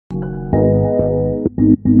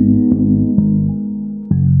Here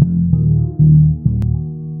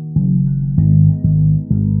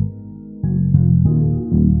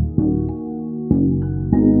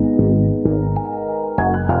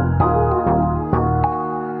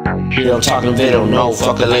I'm talking, they don't know.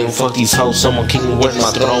 Fuck a lame, fuck these hoes. Someone kick me with my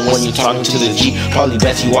throne. When you talking to the G, probably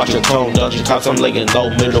best you watch your tone. Dodging cops, I'm laying low.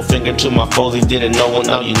 Middle finger to my foes, they didn't know. And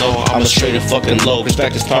now you know I'm a straight and fucking low.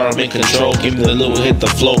 Respect is power, I'm in control. Give me the little hit the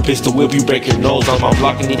flow. Pistol whip, you break your nose. I'm on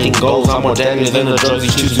block, anything goes. I'm more deadly than the drugs,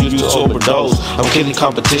 these choosing you to overdose. I'm killing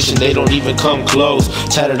competition, they don't even come close.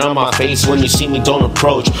 Tatted on my face, when you see me don't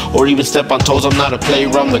approach. Or even step on toes, I'm not a player,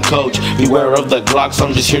 I'm the coach. Beware of the Glocx,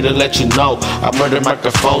 I'm just here to let you know. I murder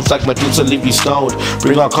microphones like my dudes to leave you stoned.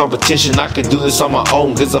 Bring on competition, I can do this on my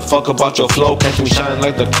own. Gives a fuck about your flow, catch me shining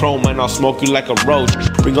like the chrome, and I'll smoke you like a roach.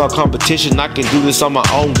 Bring on competition, I can do this on my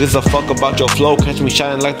own. Gives a fuck about your flow, catch me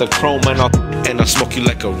shining like the chrome, and I'll smoke you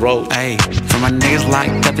like a roach. Ayy, for my niggas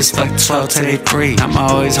locked up, it's fuck 12 till they free. I'ma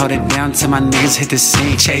always hold it down till my niggas hit the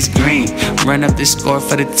scene. Chase green, run up the score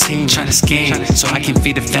for the team. Tryna scheme, so I can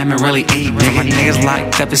feed the fam and really eat. For my niggas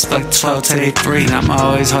locked up, it's fuck 12 till they free. I'ma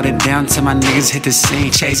always hold it down till my niggas hit the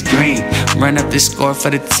scene. Chase green, run up the score for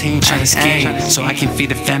the team. Tryna scheme, so I can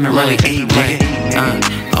feed the fam and really eat.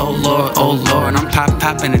 Oh Lord, I'm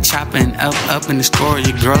popping and chopping up in the score.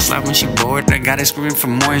 Your girl slap when she bored. I got her screaming for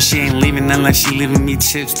more, and she ain't leaving unless she leaving me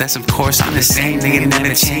chips. That's of course. I'm the same nigga,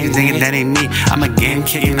 never change, nigga, that ain't me. I'm a game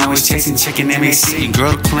kicking, always chasing chicken MaCcin. Your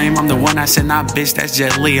girl claim I'm the one, I said nah, bitch, that's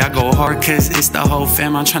Jet Li. I go hard cause it's the whole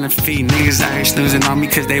fam I'm trying to feed. Niggas out here snoozing on me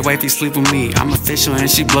cause they wifey sleep with me. I'm official and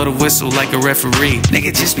she blow the whistle like a referee.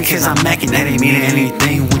 Nigga, just because I'm MaCcin, that ain't meaning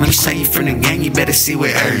anything. When you say you from the gang, you better see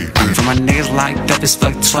where for my niggas locked up, it's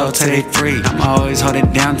fuck 12 till they free. I'ma always hold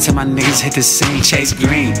it down till my niggas hit the scene. Chase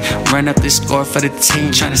green, run up the score for the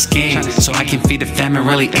team. Tryna scheme, so I can feed the fam and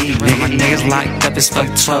really eat. My niggas locked up, it's fuck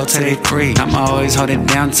 12 till they free. I'ma always hold it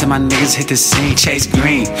down till my niggas hit the scene. Chase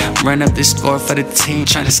green, run up the score for the team.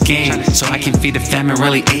 Tryna scheme, so I can feed the fam and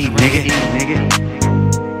really eat, nigga.